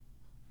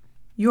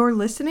You're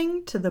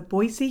listening to the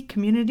Boise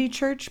Community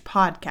Church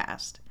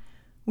podcast.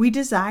 We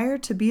desire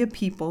to be a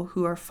people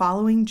who are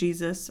following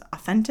Jesus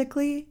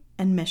authentically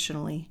and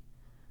missionally.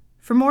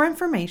 For more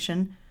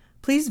information,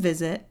 please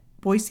visit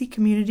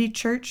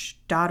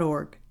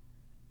boisecommunitychurch.org.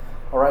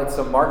 All right,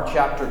 so Mark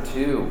chapter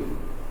 2,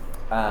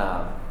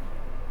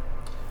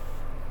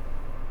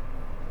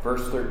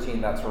 verse 13,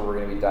 that's where we're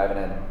going to be diving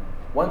in.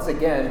 Once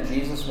again,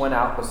 Jesus went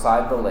out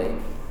beside the lake.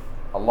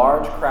 A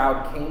large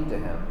crowd came to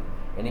him,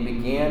 and he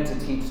began to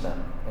teach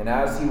them. And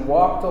as he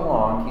walked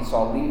along, he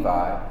saw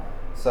Levi,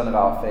 son of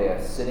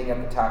Alphaeus, sitting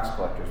at the tax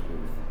collector's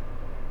booth.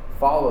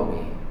 "Follow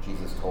me,"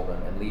 Jesus told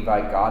him, and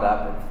Levi got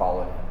up and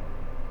followed him.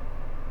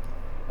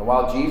 And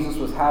while Jesus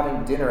was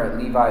having dinner at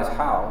Levi's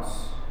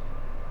house,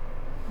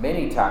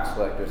 many tax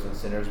collectors and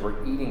sinners were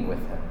eating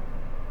with him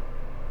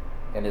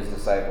and his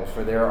disciples,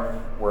 for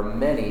there were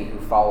many who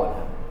followed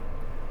him.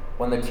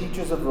 When the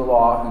teachers of the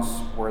law who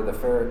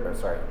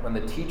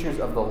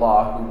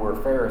were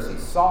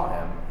Pharisees saw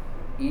him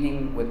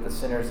eating with the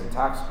sinners and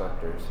tax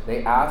collectors,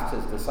 they asked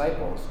his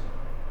disciples,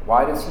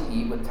 "Why does he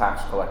eat with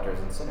tax collectors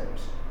and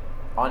sinners?"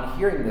 On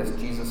hearing this,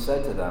 Jesus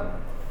said to them,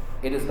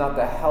 "It is not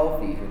the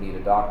healthy who need a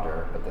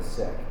doctor, but the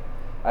sick.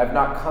 I have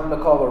not come to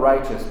call the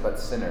righteous, but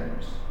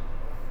sinners."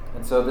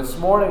 And so this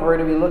morning we're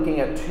going to be looking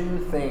at two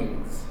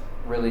things,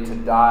 really, to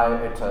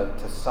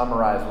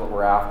summarize what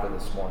we're after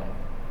this morning.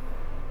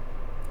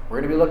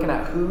 We're going to be looking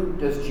at who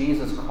does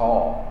Jesus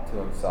call to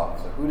himself.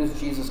 So who does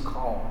Jesus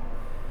call?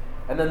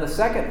 And then the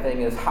second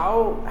thing is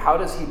how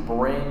does he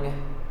bring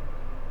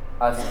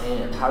us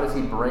in? How does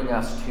he bring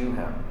us to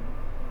him?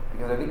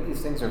 Because I think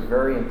these things are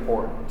very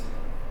important.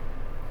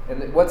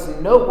 And what's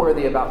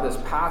noteworthy about this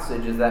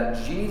passage is that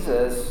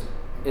Jesus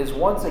is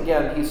once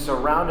again, he's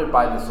surrounded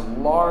by this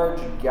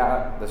large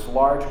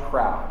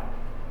crowd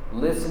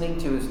listening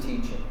to his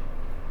teaching.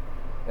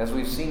 As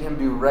we've seen him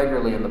do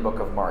regularly in the book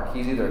of Mark.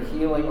 He's either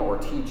healing or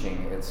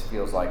teaching, it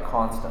feels like,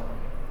 constantly.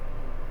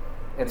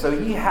 And so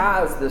he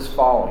has this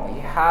following.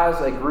 He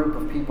has a group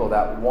of people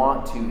that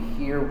want to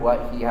hear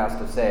what he has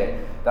to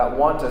say, that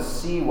want to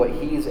see what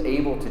he's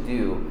able to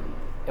do.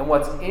 And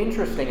what's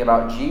interesting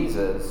about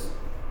Jesus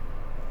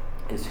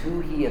is who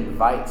he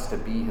invites to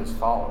be his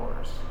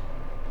followers.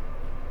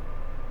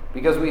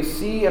 Because we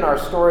see in our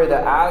story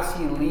that as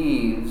he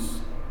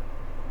leaves,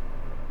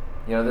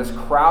 this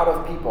crowd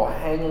of people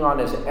hanging on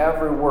his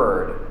every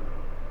word,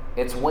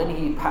 it's when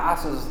he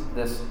passes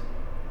this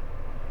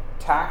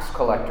tax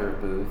collector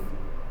booth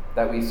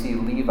that we see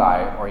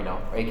Levi,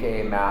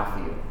 aka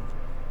Matthew.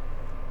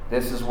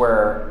 This is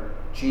where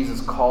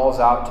Jesus calls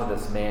out to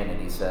this man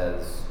and he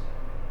says,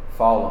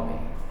 "Follow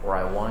me," or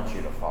 "I want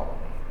you to follow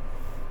me."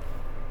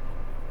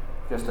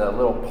 Just a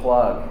little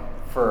plug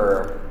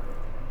for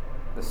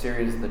the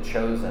series The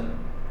Chosen.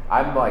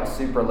 I'm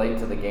super late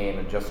to the game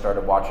and just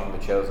started watching The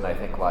Chosen, I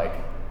think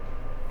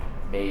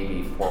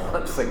maybe 4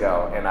 months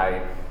ago, and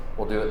I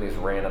will do it in these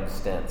random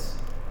stints.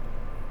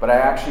 But I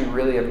actually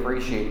really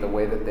appreciate the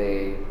way that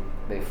they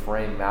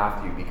frame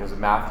Matthew, because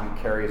Matthew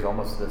carries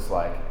almost this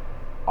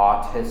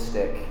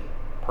autistic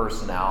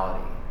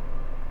personality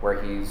where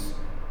he's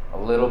a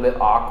little bit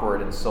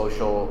awkward in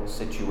social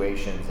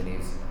situations,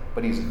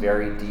 but he's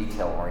very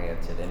detail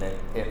oriented, and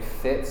it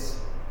fits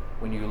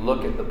when you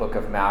look at the book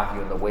of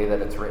Matthew and the way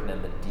that it's written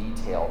and the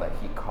detail that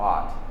he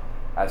caught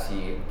as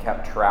he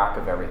kept track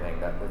of everything,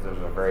 that there's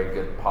a very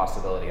good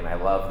possibility. And I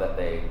love that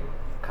they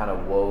kind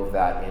of wove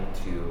that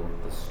into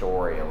the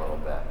story a little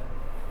bit.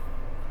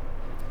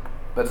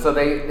 But so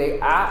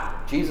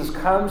Jesus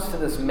comes to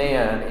this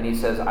man and he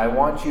says, "I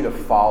want you to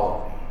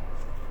follow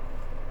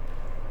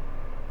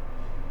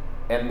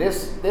me." And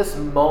this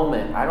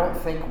moment, I don't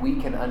think we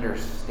can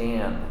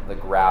understand the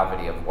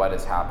gravity of what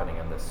is happening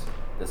in this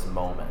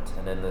moment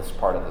and in this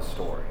part of the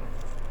story.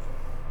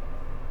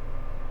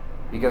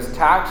 Because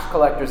tax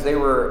collectors, they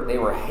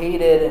were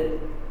hated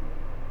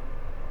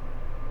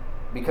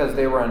because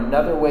they were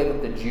another way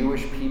that the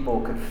Jewish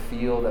people could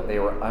feel that they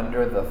were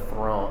under the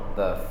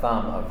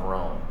thumb of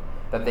Rome,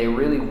 that they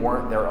really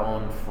weren't their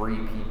own free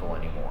people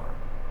anymore,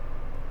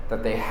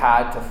 that they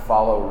had to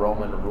follow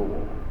Roman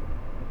rule.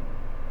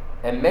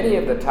 And many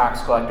of the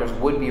tax collectors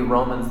would be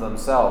Romans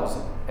themselves,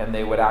 and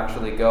they would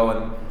actually go,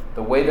 and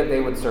the way that they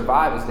would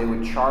survive is they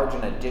would charge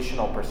an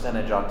additional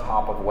percentage on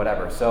top of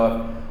whatever. So if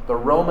the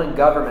Roman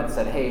government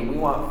said, "Hey, we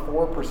want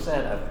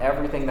 4% of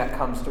everything that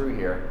comes through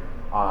here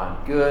on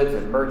goods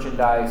and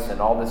merchandise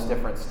and all this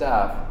different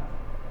stuff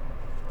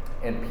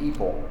and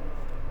people,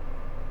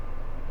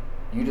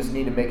 you just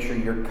need to make sure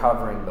you're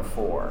covering the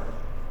 4."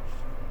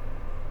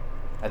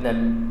 And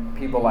then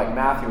people like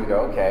Matthew would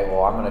go, "Okay,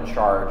 well, I'm going to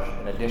charge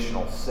an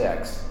additional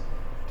 6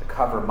 to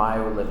cover my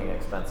living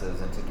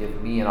expenses and to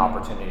give me an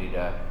opportunity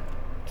to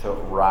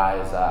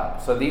rise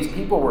up." So these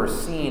people were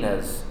seen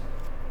as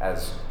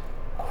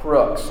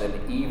crooks and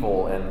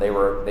evil, and they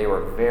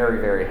were very,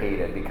 very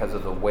hated because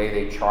of the way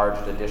they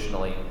charged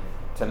additionally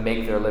to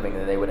make their living,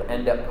 and they would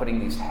end up putting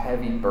these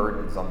heavy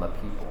burdens on the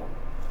people.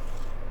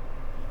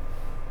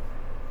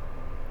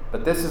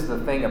 But this is the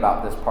thing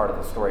about this part of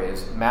the story,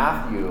 is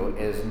Matthew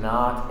is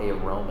not a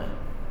Roman.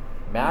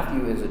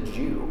 Matthew is a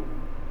Jew.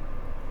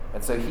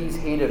 And so he's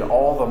hated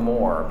all the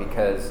more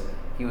because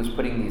he was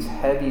putting these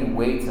heavy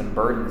weights and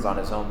burdens on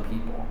his own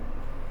people.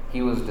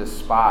 He was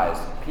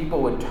despised.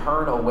 People would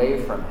turn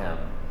away from him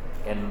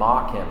and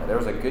mock him. There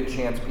was a good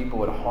chance people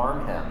would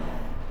harm him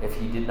if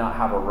he did not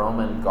have a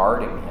Roman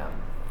guarding him.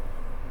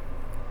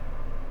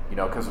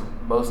 Because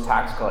most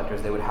tax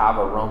collectors, they would have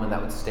a Roman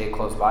that would stay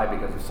close by,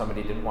 because if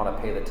somebody didn't want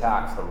to pay the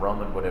tax, the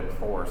Roman would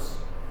enforce.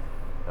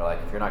 They're like,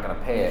 if you're not going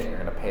to pay it, you're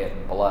going to pay it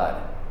in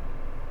blood.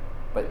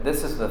 But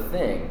this is the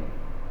thing.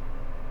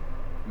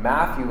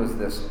 Matthew was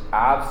this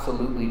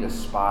absolutely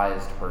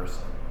despised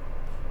person.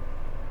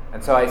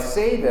 And so I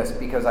say this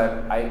because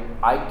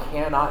I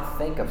cannot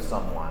think of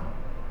someone,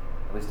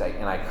 at least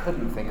I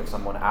couldn't think of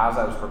someone as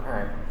I was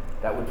preparing,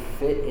 that would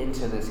fit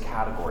into this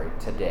category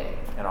today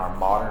in our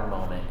modern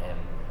moment in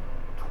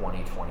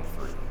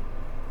 2023.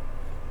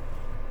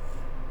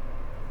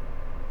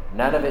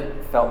 None of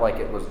it felt like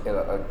it was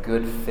a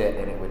good fit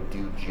and it would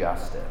do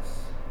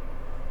justice.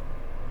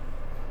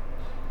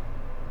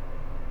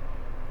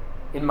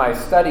 In my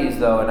studies,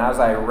 though, and as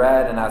I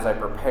read and as I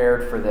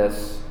prepared for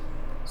this,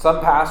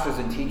 some pastors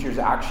and teachers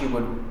actually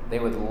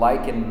would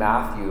liken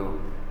Matthew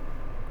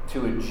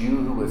to a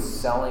Jew who was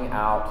selling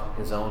out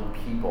his own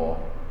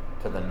people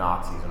to the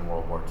Nazis in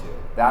World War II.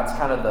 That's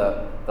kind of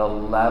the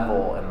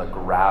level and the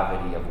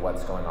gravity of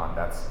what's going on.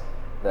 That's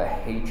the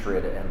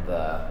hatred and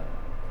the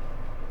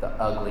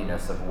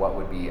ugliness of what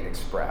would be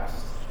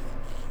expressed.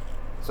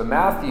 So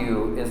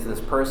Matthew is this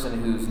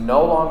person who's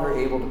no longer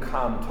able to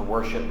come to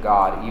worship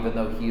God, even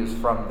though he is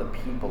from the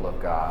people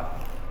of God.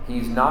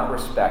 He's not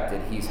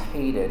respected, he's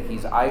hated,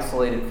 he's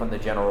isolated from the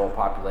general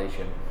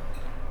population.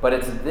 But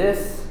it's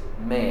this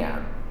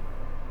man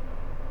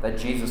that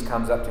Jesus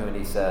comes up to and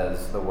he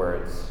says the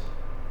words,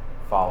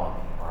 "Follow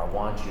me," or "I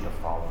want you to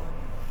follow me.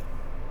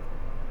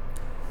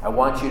 I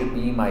want you to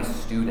be my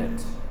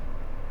student.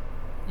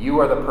 You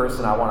are the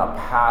person I want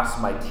to pass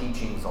my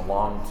teachings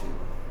along to."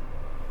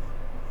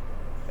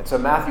 And so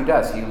Matthew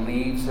does. He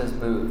leaves his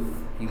booth.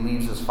 He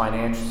leaves his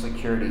financial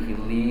security. He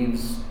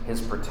leaves his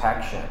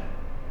protection.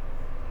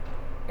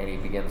 And he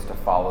begins to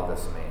follow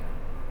this man.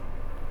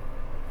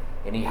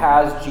 And he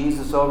has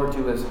Jesus over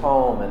to his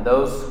home, and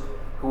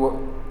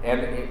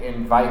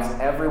invites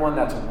everyone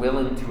that's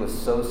willing to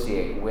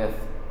associate with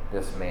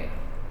this man,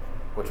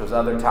 which was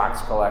other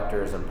tax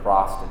collectors and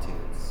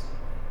prostitutes.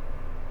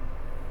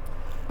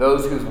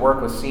 Those whose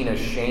work was seen as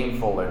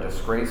shameful or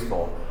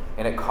disgraceful,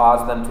 and it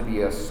caused them to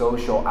be a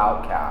social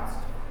outcast,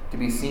 to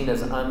be seen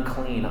as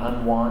unclean,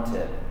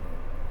 unwanted.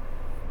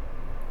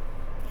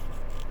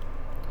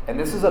 And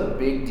this is a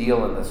big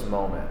deal in this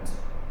moment,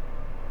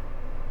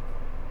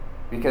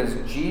 because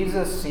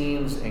Jesus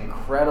seems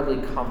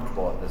incredibly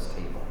comfortable at this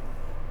table.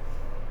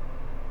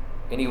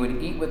 And he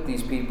would eat with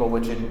these people,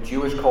 which in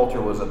Jewish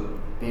culture was a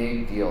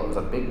big deal. It was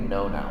a big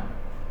no-no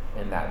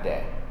in that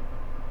day.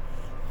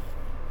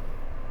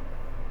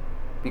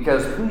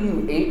 Because who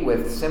you ate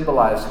with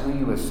symbolized who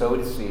you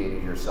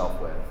associated yourself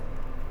with.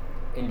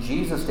 In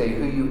Jesus' day,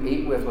 who you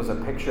ate with was a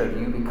picture of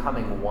you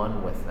becoming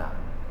one with them.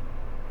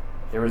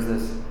 There was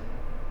this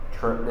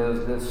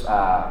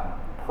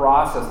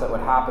process that would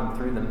happen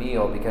through the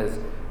meal, because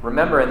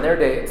remember, in their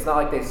day, it's not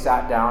like they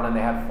sat down and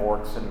they had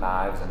forks and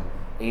knives and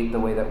ate the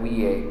way that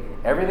we ate.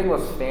 Everything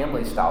was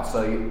family style.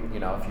 So you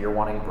know, if you're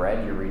wanting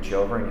bread, you reach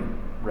over and you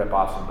rip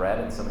off some bread,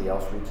 and somebody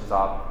else reaches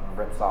off and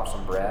rips off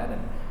some bread,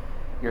 and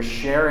you're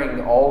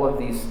sharing all of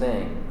these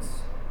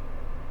things.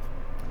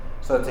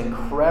 So it's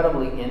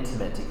incredibly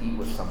intimate to eat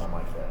with someone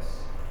like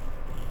this.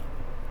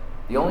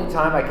 The only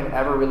time I can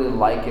ever really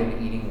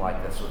liken eating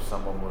like this with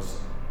someone was,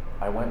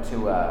 I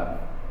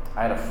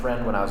had a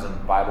friend when I was in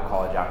Bible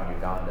college out in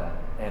Uganda,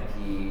 and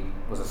he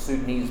was a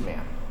Sudanese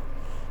man.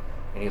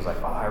 And he was like,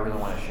 "Oh, I really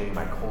want to show you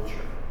my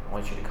culture. I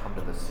want you to come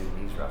to this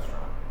Sudanese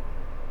restaurant."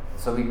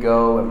 So we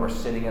go, and we're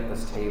sitting at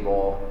this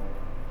table,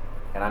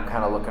 and I'm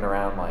kind of looking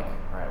around like,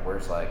 all right,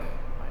 where's like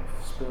my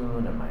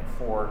spoon and my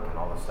fork and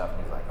all this stuff?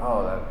 And he's like,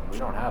 "Oh, we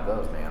don't have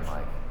those, man."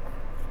 Like,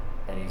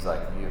 and he's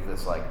like, "You have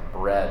this like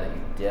bread that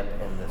you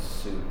dip in this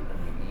soup and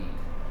you eat."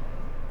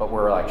 But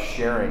we're like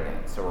sharing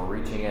it, so we're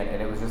reaching in,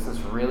 and it was just this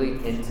really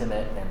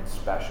intimate and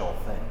special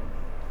thing.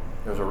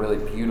 There was a really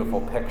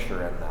beautiful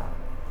picture in that.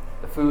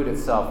 The food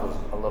itself was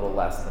a little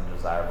less than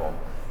desirable,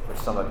 which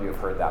some of you have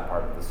heard that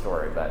part of the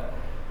story, but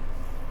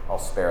I'll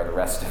spare the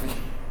rest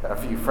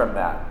of you from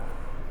that.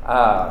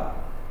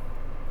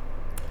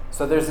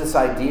 So there's this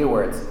idea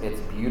where it's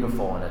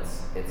beautiful and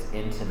it's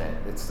intimate.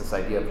 It's this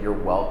idea of you're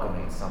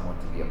welcoming someone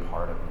to be a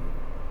part of you.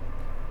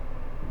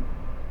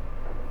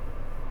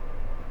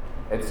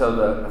 And so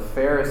the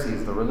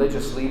Pharisees, the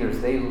religious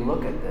leaders, they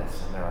look at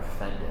this and they're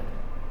offended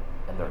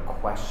and they're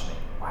questioning.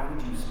 Why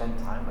would you spend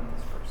time with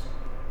this person?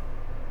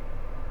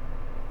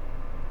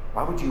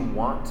 Why would you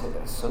want to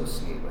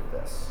associate with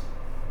this?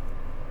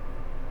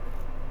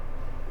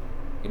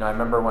 You know, I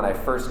remember when I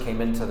first came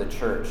into the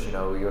church, you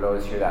know, you would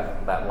always hear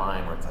that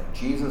line where it's like,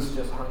 Jesus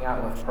just hung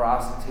out with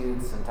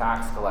prostitutes and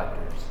tax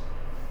collectors.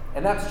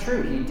 And that's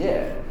true, he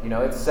did.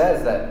 It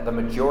says that the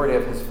majority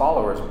of his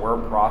followers were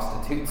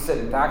prostitutes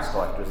and tax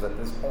collectors at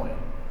this point.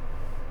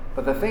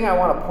 But the thing I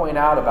want to point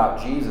out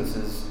about Jesus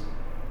is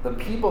the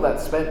people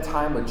that spent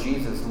time with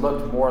Jesus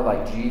looked more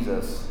like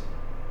Jesus.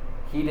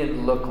 He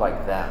didn't look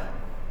like them.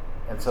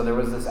 And so there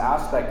was this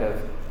aspect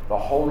of the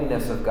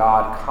holiness of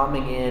God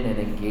coming in and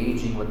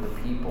engaging with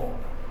the people.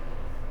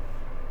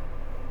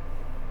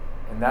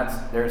 And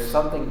there's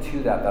something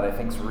to that I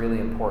think is really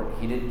important.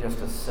 He didn't just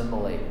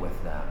assimilate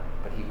with them,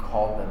 but he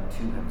called them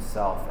to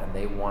himself, and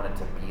they wanted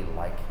to be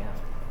like him.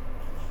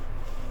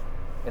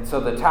 And so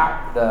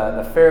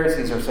the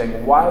Pharisees are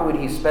saying, why would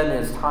he spend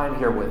his time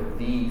here with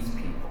these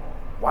people?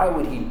 Why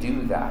would he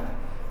do that?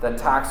 The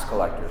tax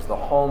collectors, the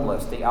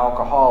homeless, the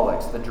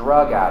alcoholics, the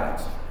drug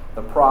addicts,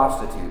 the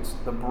prostitutes,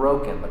 the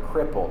broken, the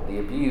crippled, the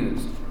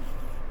abused.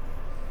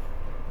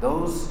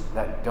 Those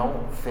that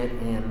don't fit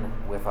in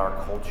with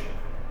our culture.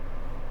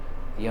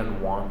 The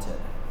unwanted.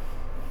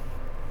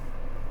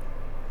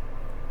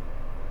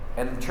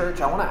 And church,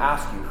 I want to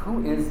ask you,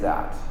 who is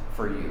that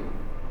for you?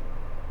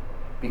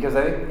 Because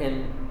I think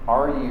in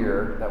our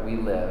year that we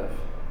live,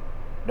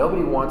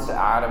 nobody wants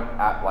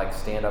to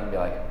stand up and be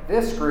like,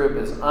 this group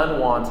is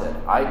unwanted.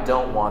 I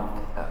don't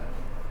want them.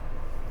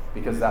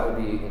 Because that would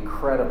be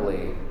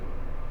incredibly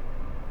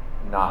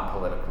not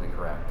politically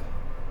correct.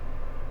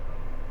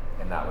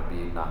 And that would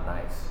be not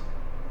nice.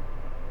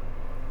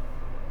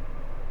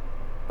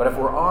 But if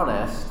we're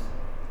honest,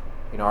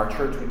 our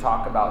church, we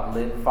talk about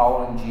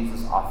following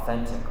Jesus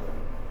authentically.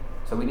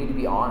 So we need to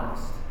be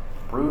honest,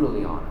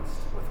 brutally honest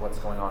with what's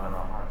going on in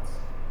our hearts.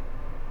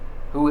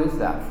 Who is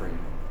that for you?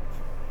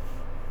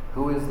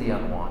 Who is the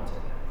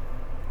unwanted?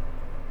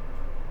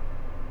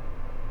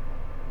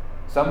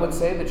 Some would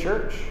say the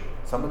church.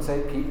 Some would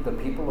say the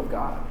people of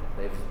God.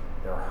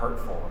 They're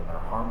hurtful and they're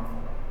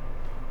harmful.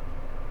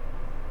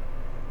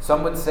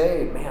 Some would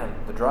say,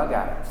 the drug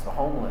addicts, the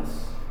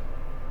homeless,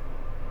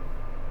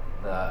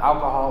 the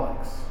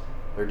alcoholics,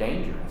 they're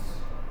dangerous.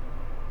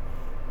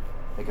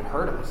 They could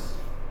hurt us,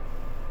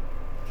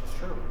 which is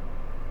true.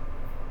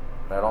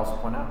 But I'd also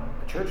point out,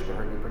 the church could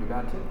hurt you pretty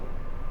bad too.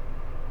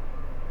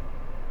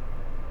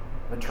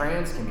 The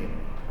trans community,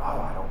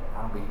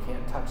 we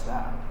can't touch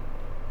that.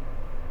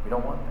 We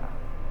don't want that.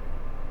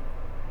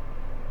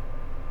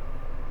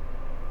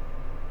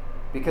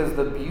 Because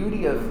the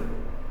beauty of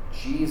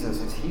Jesus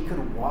is he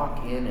could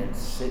walk in and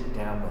sit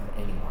down with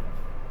anyone.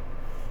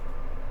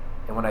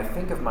 And when I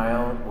think of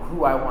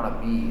who I want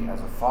to be as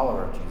a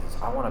follower of Jesus,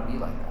 I want to be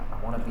like that.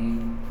 I want to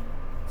be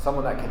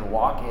someone that can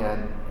walk in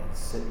and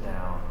sit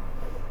down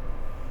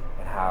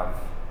and have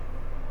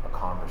a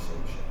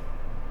conversation.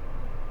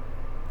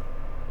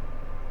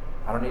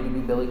 I don't need to be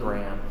Billy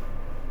Graham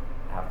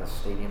and have the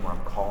stadium where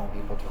I'm calling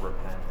people to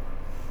repent,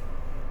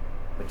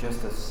 but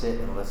just to sit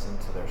and listen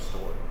to their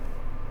story,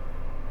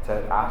 to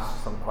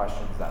ask some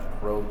questions that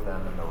probe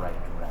them in the right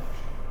direction.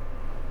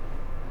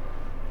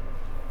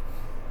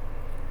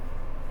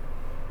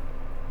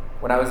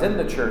 When I was in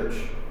the church,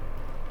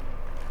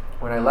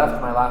 when I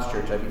left my last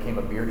church, I became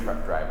a beer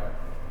truck driver.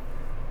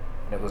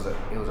 And it was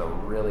a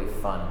really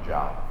fun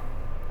job.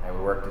 I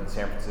worked in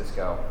San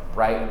Francisco,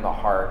 right in the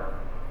heart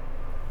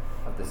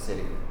of the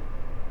city.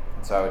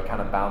 And so I would kind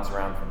of bounce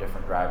around from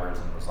different drivers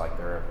and was like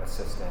their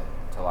assistant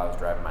until I was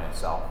driving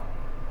myself.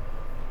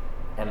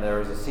 And there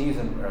was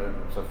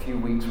a few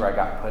weeks where I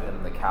got put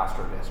in the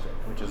Castro district,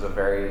 which is a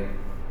very,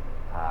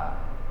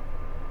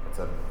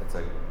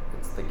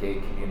 it's the gay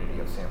community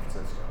of San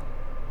Francisco.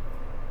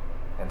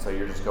 And so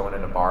you're just going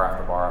into bar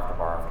after bar after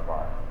bar after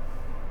bar.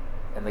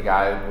 And the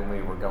guy, when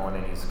we were going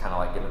in, he's kind of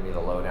like giving me the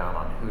lowdown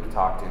on who to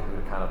talk to,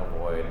 who to kind of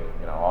avoid,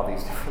 all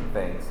these different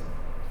things.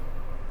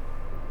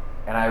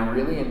 And I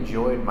really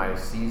enjoyed my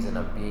season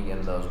of being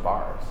in those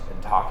bars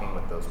and talking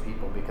with those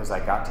people because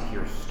I got to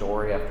hear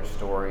story after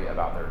story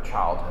about their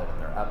childhood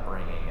and their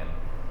upbringing. And,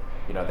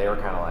 they were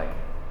kind of like,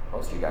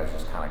 most of you guys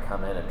just kind of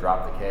come in and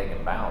drop the keg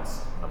and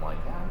bounce. And I'm like,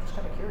 yeah, I'm just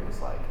kind of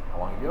curious, like, how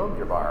long have you owned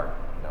your bar?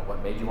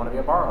 What made you want to be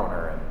a bar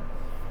owner? And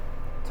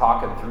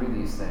talking through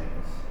these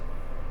things.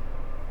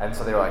 And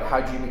so they were like,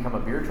 how'd you become a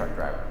beer truck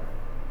driver?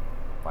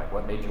 Like,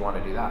 what made you want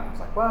to do that? I was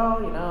like,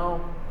 well,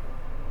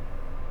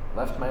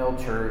 left my old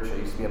church. I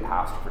used to be a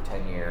pastor for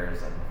 10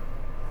 years and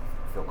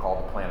I feel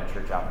called to plant a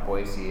church out in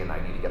Boise, and I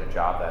need to get a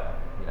job that,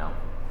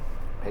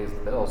 pays the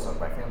bills so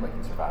my family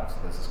can survive. So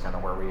this is kind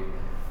of where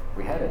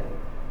we headed.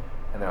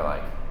 And they're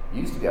like,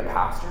 you used to be a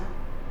pastor? I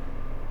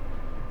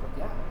was like,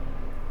 yeah.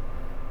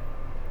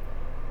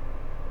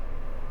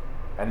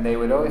 And they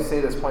would always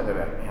say this point, they're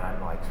like, man,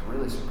 I'm like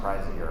really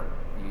surprised that you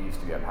used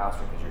to be a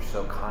pastor because you're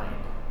so kind.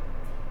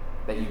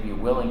 That you'd be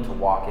willing to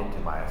walk into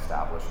my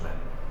establishment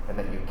and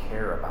that you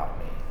care about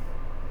me.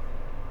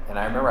 And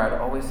I remember I'd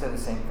always say the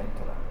same thing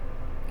to them.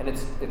 And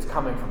it's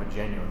coming from a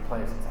genuine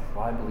place. It's like,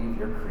 well, I believe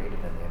you're created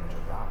in the image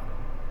of God.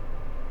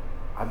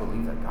 I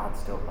believe that God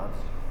still loves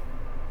you,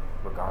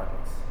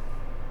 regardless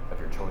of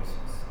your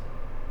choices.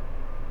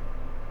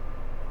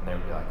 And they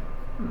would be like,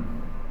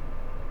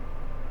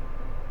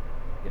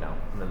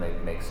 and then they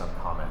make some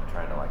comment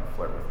trying to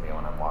flirt with me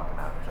when I'm walking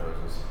out, which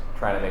was just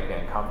trying to make me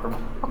uncomfortable.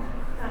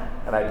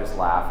 And I just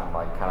laugh and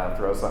kind of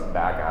throw something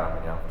back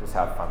at them, just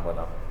have fun with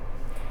them.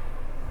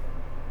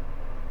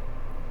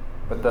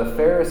 But the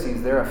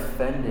Pharisees, they're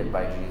offended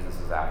by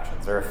Jesus'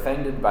 actions. They're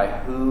offended by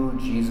who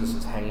Jesus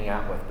is hanging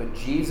out with. But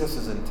Jesus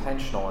is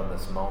intentional in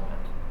this moment.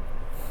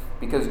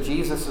 Because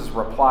Jesus'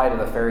 reply to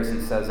the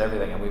Pharisees says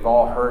everything, and we've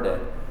all heard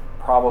it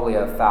probably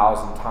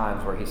 1,000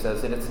 times, where he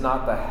says that it's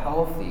not the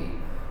healthy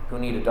who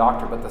need a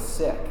doctor, but the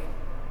sick.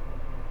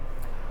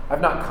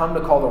 I've not come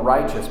to call the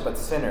righteous, but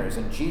sinners.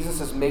 And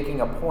Jesus is making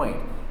a point,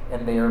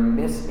 and they are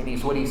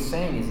what he's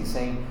saying is, he's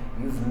saying,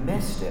 you've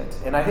missed it.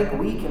 And I think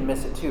we can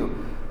miss it too.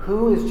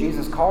 Who is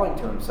Jesus calling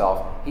to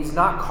himself? He's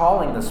not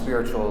calling the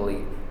spiritual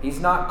elite. He's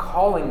not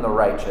calling the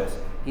righteous.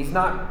 He's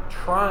not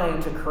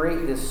trying to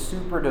create this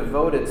super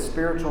devoted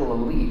spiritual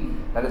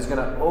elite that is going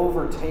to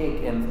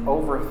overtake and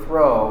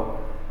overthrow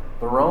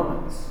the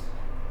Romans.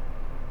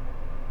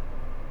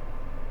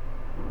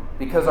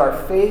 Because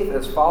our faith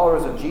as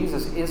followers of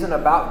Jesus isn't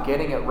about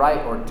getting it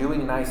right or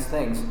doing nice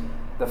things.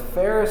 The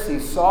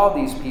Pharisees saw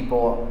these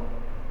people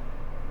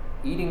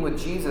eating with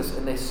Jesus,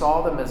 and they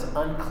saw them as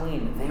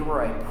unclean. They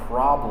were a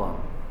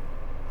problem,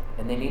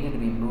 and they needed to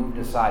be moved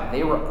aside.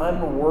 They were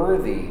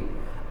unworthy,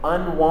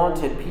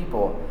 unwanted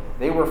people.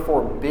 They were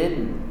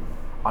forbidden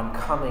on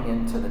coming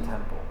into the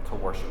temple to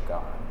worship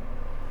God.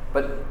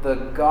 But the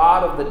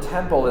God of the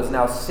temple is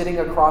now sitting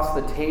across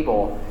the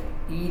table,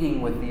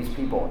 eating with these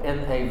people in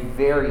a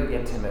very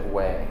intimate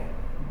way,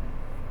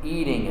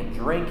 eating and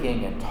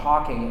drinking and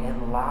talking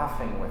and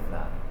laughing with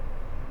them.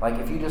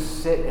 If you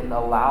just sit and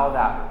allow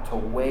that to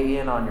weigh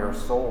in on your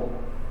soul,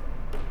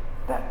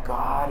 that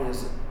God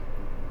is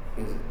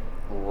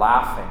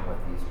laughing with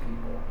these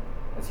people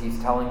as he's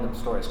telling them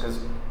stories.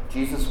 Because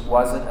Jesus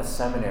wasn't a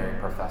seminary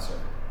professor.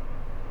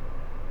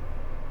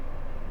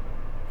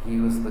 He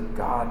was the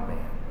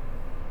God-man.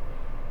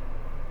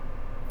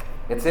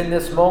 It's in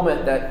this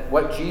moment that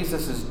what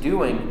Jesus is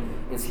doing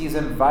is he's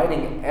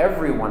inviting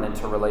everyone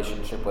into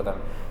relationship with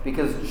him,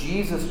 because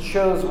Jesus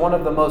chose one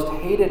of the most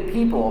hated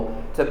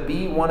people to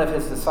be one of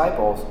his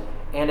disciples,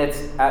 and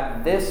it's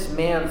at this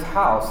man's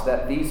house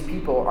that these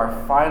people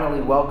are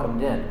finally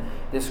welcomed in.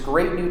 This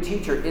great new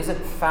teacher isn't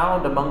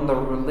found among the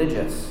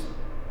religious,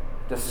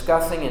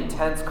 discussing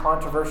intense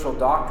controversial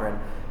doctrine,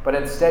 but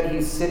instead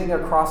he's sitting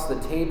across the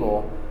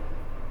table,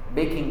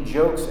 making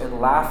jokes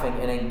and laughing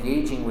and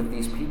engaging with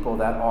these people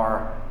that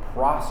are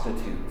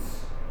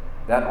prostitutes,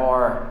 that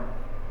are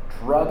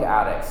drug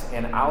addicts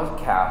and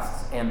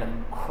outcasts and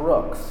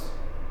crooks.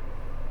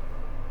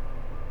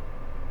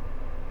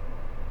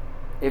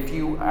 I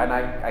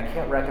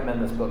can't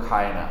recommend this book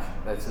high enough.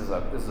 This is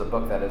a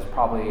book that is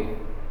probably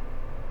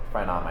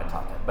not on my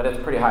top 10, but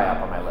it's pretty high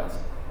up on my list.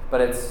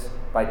 But it's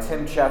by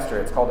Tim Chester.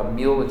 It's called A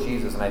Meal with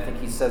Jesus, and I think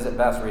he says it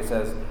best, where he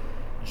says,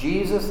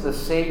 Jesus the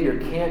Savior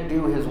can't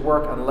do his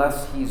work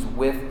unless he's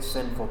with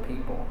sinful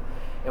people.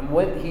 And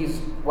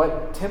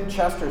what Tim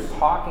Chester's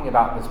talking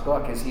about in this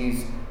book is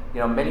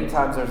many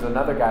times there's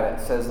another guy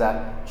that says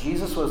that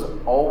Jesus was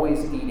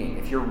always eating.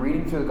 If you're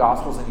reading through the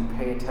Gospels and you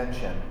pay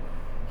attention,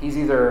 he's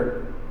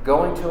either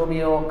going to a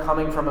meal,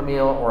 coming from a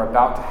meal, or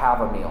about to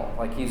have a meal.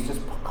 He's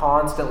just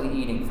constantly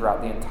eating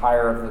throughout the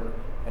entirety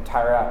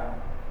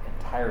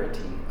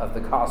of the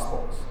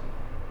Gospels.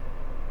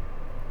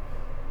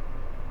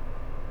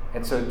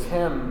 And so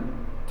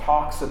Tim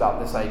talks about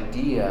this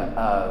idea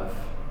of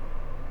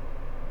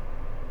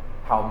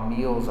how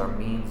meals are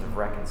means of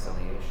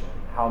reconciliation,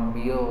 how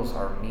meals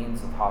are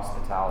means of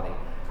hospitality,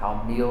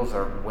 how meals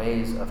are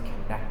ways of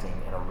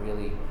connecting in a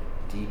really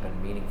deep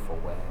and meaningful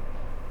way.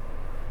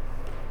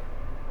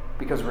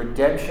 Because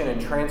redemption and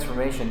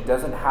transformation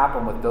doesn't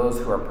happen with those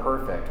who are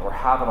perfect or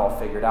have it all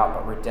figured out,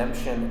 but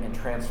redemption and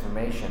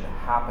transformation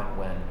happen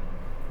when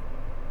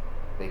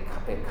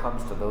it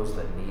comes to those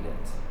that need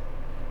it.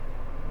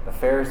 The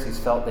Pharisees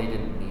felt they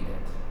didn't need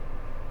it.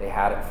 They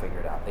had it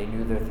figured out. They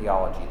knew their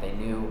theology. They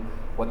knew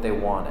what they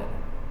wanted.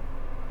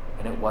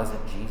 And it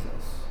wasn't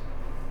Jesus.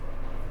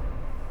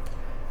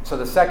 So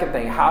the second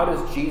thing, how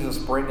does Jesus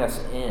bring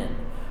us in?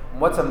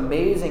 What's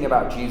amazing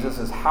about Jesus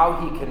is how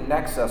he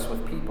connects us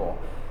with people.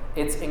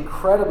 It's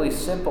incredibly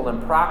simple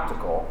and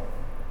practical.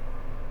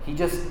 He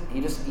just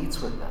eats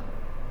with them.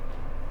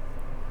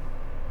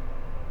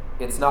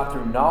 It's not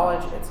through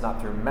knowledge, it's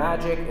not through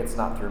magic, it's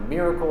not through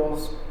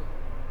miracles,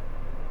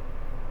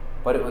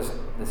 but it was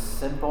the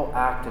simple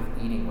act of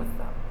eating with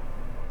them.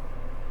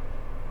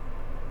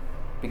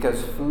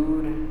 Because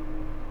food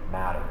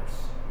matters.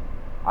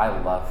 I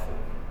love food.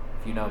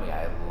 If you know me,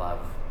 I love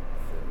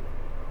food.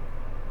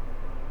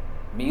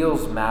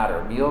 Meals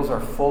matter. Meals are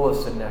full of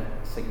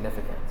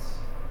significance.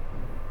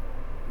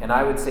 And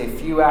I would say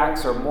few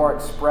acts are more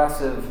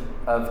expressive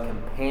of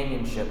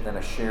companionship than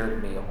a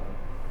shared meal.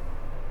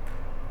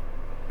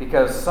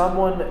 Because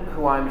someone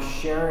who I'm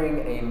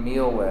sharing a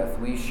meal with,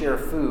 we share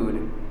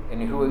food,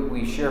 and who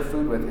we share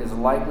food with is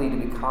likely to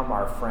become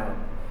our friend.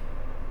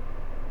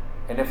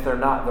 And if they're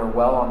not, they're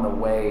well on the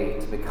way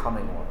to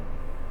becoming one.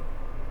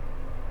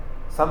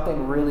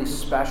 Something really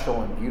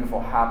special and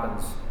beautiful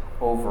happens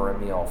over a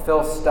meal.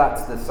 Phil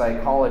Stutz, the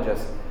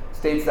psychologist,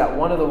 states that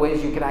one of the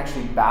ways you can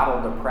actually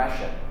battle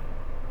depression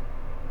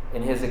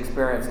in his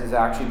experience is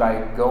actually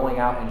by going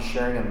out and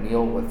sharing a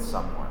meal with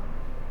someone.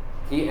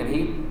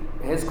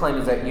 His claim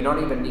is that you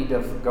don't even need to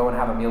go and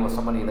have a meal with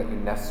somebody that you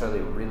necessarily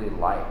really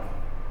like.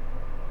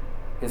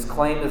 His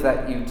claim is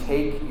that you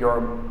take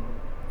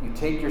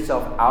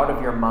yourself out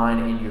of your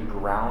mind and you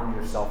ground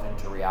yourself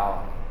into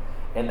reality,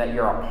 and that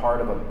you're a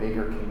part of a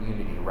bigger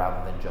community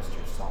rather than just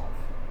yourself.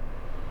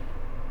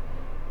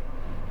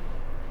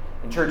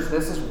 In church,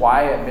 this is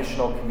why at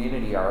Missional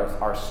Community,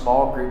 our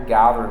small group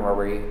gathering where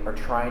we are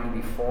trying to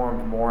be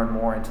formed more and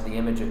more into the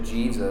image of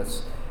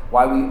Jesus,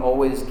 why we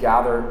always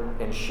gather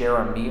and share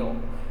a meal.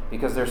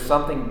 Because there's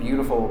something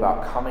beautiful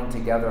about coming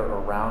together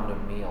around a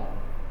meal.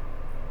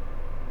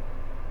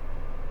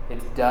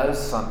 It does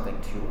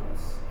something to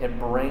us. It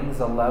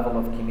brings a level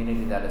of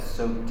community that is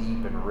so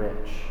deep and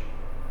rich.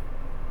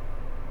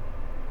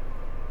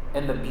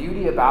 And the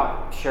beauty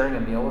about sharing a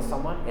meal with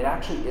someone, it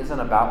actually isn't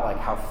about like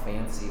how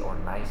fancy or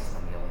nice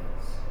the meal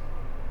is.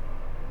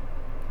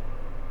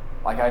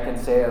 Like I can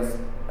say as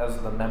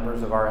the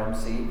members of our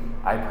MC,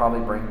 I probably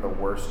bring the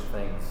worst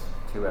things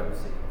to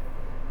MC.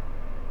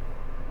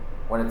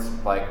 When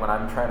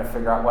I'm trying to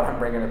figure out what I'm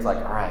bringing, it's like,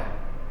 all right,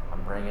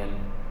 I'm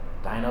bringing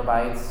Dino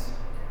Bites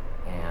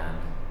and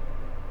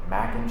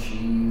mac and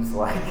cheese,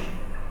 like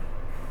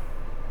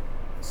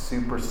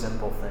super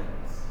simple things.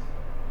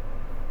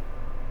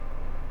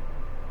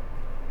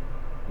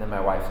 Then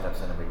my wife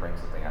steps in and we bring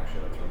something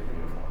actually that's really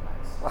beautiful and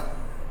nice.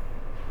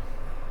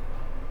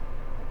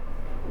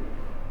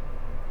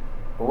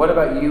 But what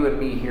about you and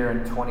me here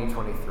in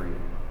 2023?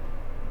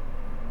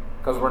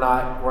 Because we're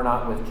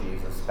not with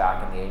Jesus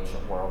back in the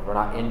ancient world. We're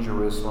not in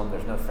Jerusalem.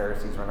 There's no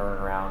Pharisees running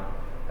around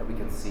that we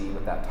can see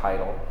with that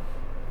title.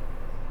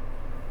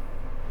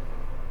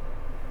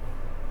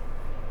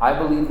 I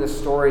believe this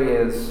story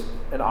is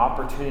an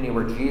opportunity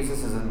where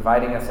Jesus is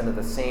inviting us into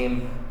the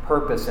same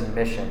purpose and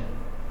mission.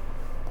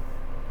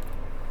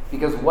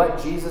 Because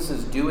what Jesus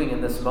is doing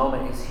in this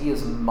moment is he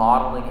is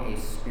modeling a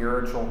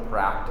spiritual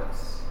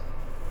practice.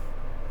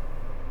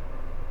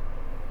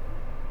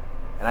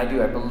 And I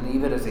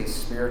believe it is a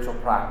spiritual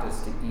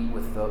practice to eat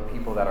with the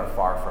people that are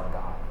far from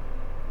God.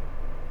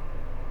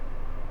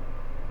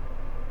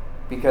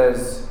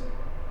 Because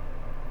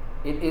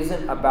it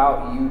isn't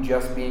about you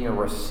just being a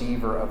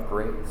receiver of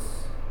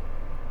grace,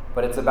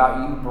 but it's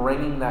about you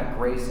bringing that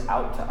grace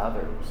out to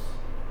others.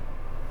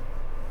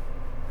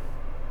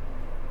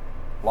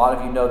 A lot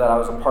of you know that I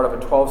was a part of a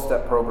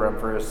 12-step program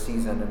for a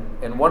season,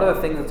 and one of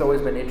the things that's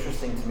always been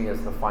interesting to me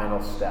is the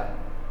final step.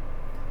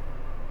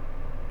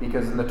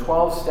 Because in the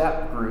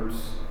 12-step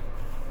groups,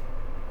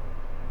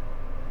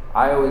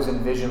 I always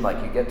envision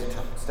like you get to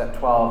step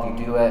 12,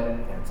 you do it,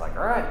 and it's like,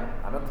 all right,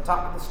 I'm at the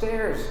top of the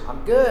stairs,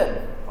 I'm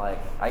good. Like,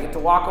 I get to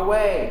walk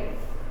away,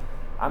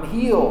 I'm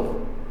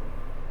healed.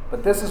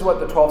 But this is what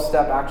the 12th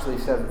step actually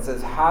says. It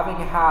says, having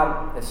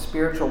had a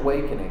spiritual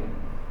awakening,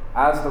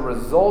 as the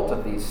result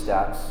of these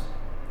steps,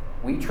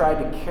 we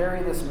tried to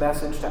carry this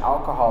message to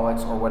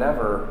alcoholics or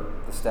whatever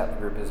the step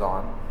group is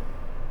on,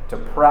 to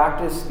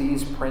practice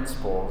these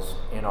principles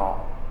in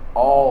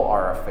all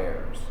our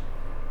affairs.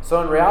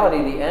 So in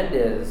reality, the end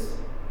is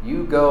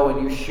you go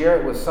and you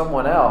share it with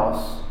someone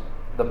else,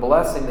 the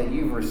blessing that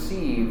you've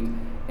received,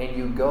 and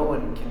you go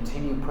and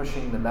continue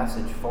pushing the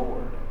message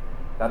forward,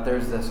 that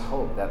there's this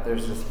hope, that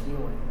there's this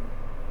healing.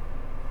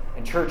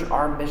 In church,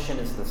 our mission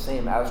is the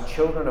same. As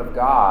children of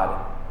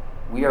God,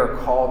 we are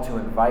called to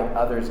invite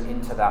others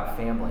into that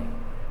family.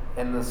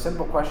 And the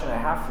simple question I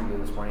have for you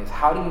this morning is,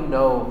 how do you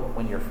know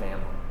when you're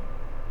family?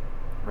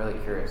 I'm really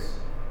curious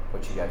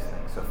what you guys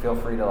think. So feel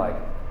free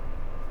to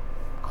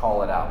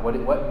call it out.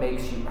 What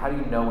makes you, how do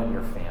you know when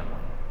you're family?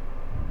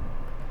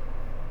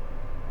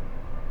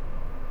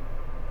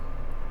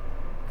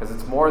 Because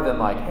it's more than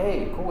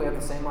hey, cool, we have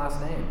the same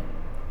last name.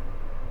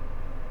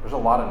 There's a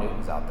lot of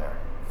Newtons out there.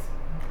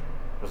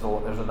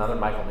 There's another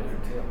Michael Newton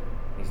too.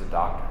 He's a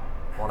doctor.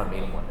 I want to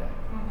meet him one day.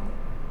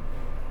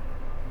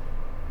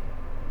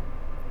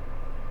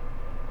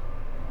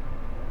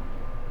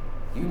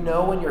 You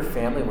know when you're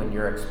family when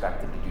you're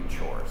expected to do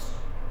chores.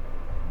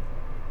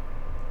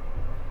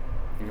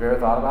 Have you ever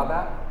thought about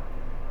that?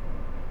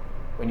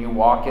 When you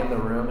walk in the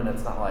room and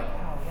it's not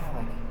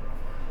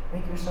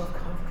make yourself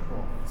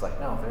comfortable. It's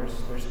no,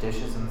 there's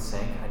dishes in the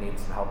sink. I need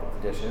some help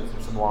with the dishes.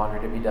 There's some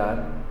laundry to be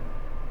done.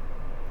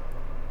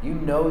 You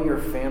know your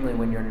family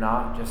when you're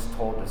not just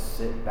told to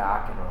sit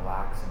back and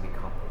relax and be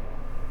comfortable.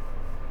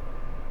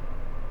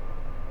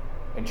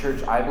 In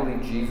church, I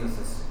believe Jesus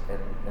is, and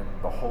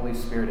the Holy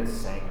Spirit is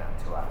saying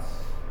that to us.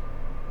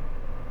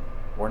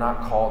 We're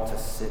not called to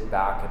sit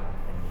back and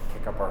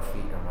kick up our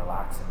feet and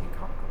relax and be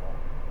comfortable.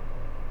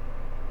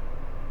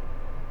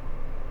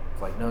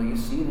 It's no, you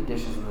see the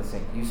dishes in the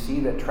sink. You see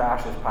that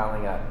trash is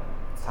piling up.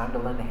 It's time to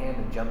lend a hand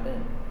and jump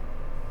in.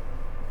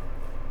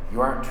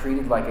 You aren't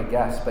treated like a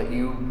guest, but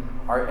you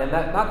are, and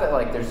that not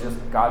that there's just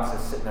God's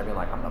just sitting there being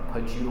I'm going to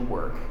put you to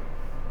work.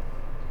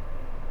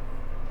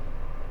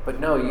 But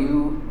no,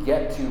 you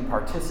get to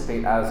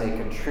participate as a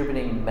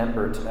contributing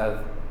member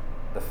of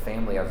the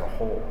family as a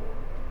whole.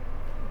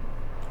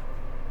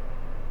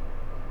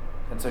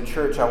 And so,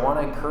 church, I want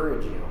to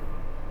encourage you.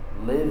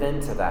 Live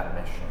into that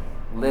mission.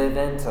 Live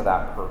into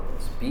that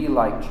purpose. Be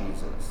like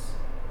Jesus.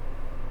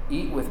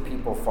 Eat with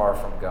people far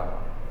from God.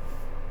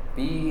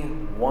 Be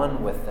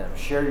one with them.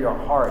 Share your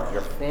heart,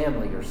 your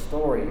family, your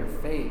story, your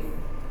faith.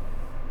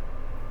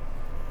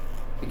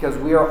 Because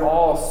we are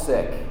all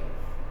sick,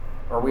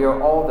 or we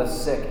are all the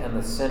sick and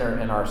the sinner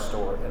in our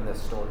story, in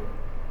this story.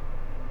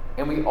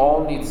 And we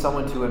all need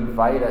someone to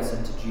invite us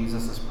into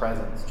Jesus'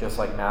 presence, just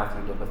like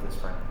Matthew did with his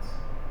friends.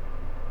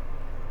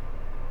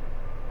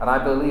 And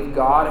I believe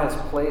God has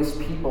placed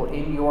people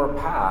in your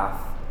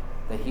path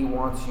that he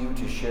wants you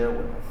to share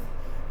with,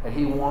 that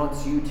he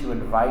wants you to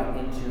invite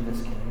into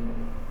this community.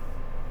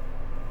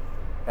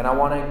 And I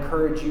want to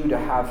encourage you to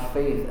have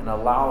faith and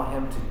allow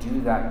him to do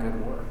that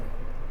good work.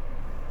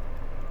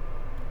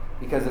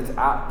 Because it's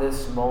at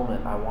this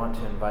moment I want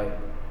to invite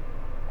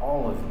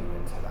all of you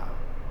into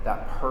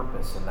that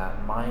purpose and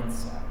that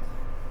mindset.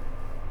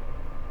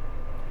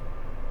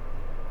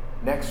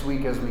 Next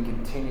week, as we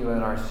continue in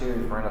our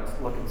series, we're going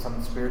to look at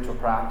some spiritual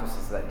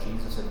practices that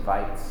Jesus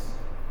invites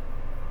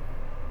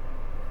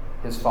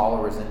his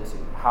followers into,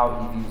 how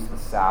he views the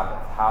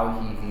Sabbath, how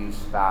he views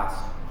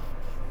fasting.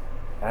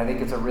 And I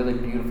think it's a really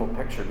beautiful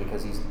picture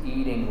because he's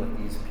eating with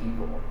these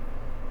people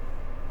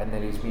and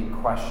then he's being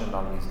questioned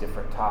on these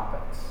different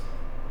topics.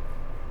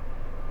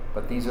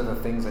 But these are the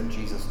things that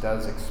Jesus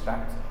does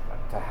expect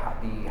to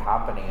be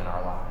happening in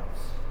our lives.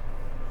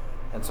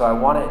 And so I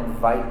want to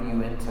invite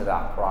you into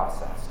that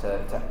process,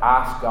 to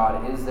ask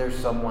God, is there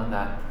someone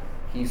that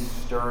he's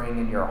stirring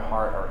in your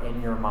heart or in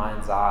your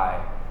mind's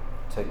eye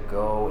to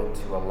go and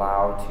to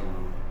allow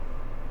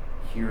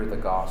to hear the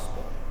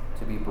gospel,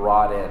 to be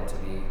brought in, to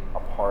be a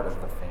part of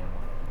the family.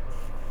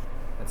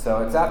 And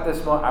so it's at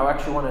this moment, I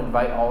actually want to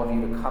invite all of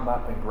you to come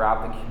up and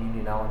grab the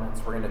communion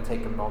elements. We're going to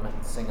take a moment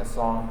and sing a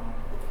song.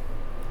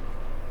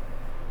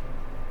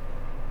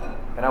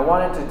 And I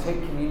wanted to take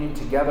communion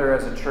together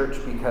as a church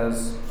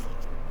because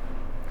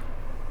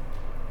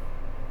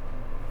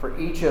for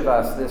each of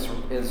us, this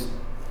is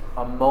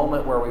a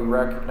moment where we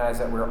recognize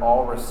that we're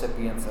all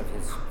recipients of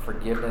his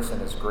forgiveness and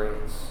his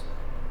grace.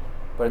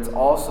 But it's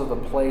also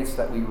the place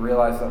that we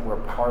realize that we're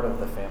part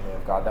of the family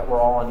of God, that we're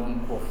all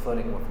on equal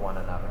footing with one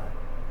another,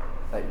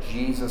 that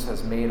Jesus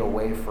has made a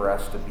way for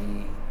us to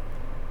be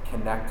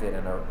connected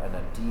in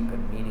a deep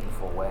and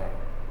meaningful way.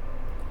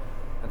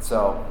 And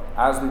so,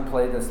 as we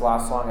play this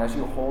last song, as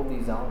you hold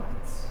these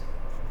elements,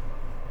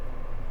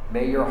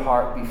 may your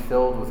heart be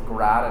filled with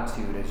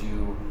gratitude as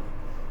you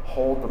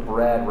hold the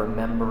bread,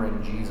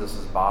 remembering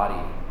Jesus' body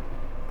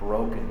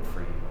broken for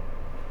you.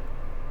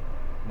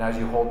 And as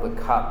you hold the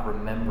cup,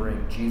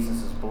 remembering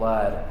Jesus'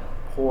 blood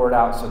poured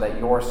out so that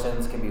your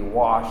sins can be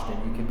washed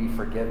and you can be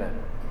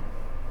forgiven.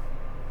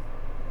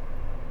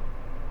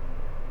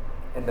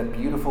 And the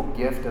beautiful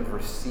gift of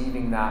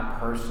receiving that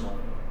personally,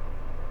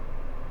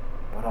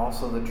 but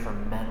also the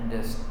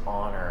tremendous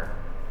honor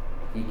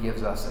he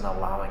gives us in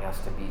allowing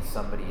us to be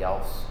somebody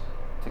else,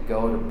 to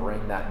go to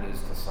bring that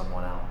news to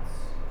someone else.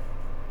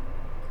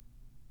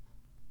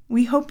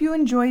 We hope you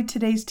enjoyed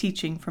today's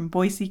teaching from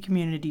Boise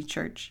Community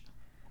Church.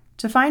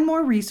 To find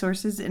more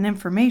resources and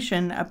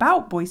information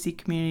about Boise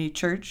Community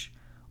Church,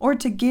 or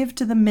to give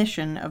to the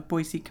mission of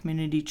Boise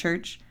Community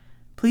Church,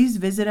 please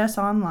visit us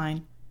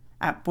online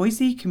at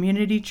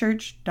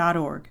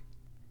boisecommunitychurch.org.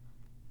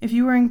 If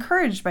you were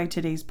encouraged by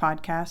today's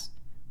podcast,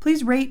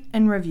 please rate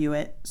and review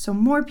it so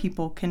more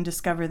people can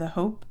discover the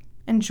hope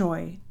and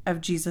joy of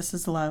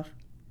Jesus' love.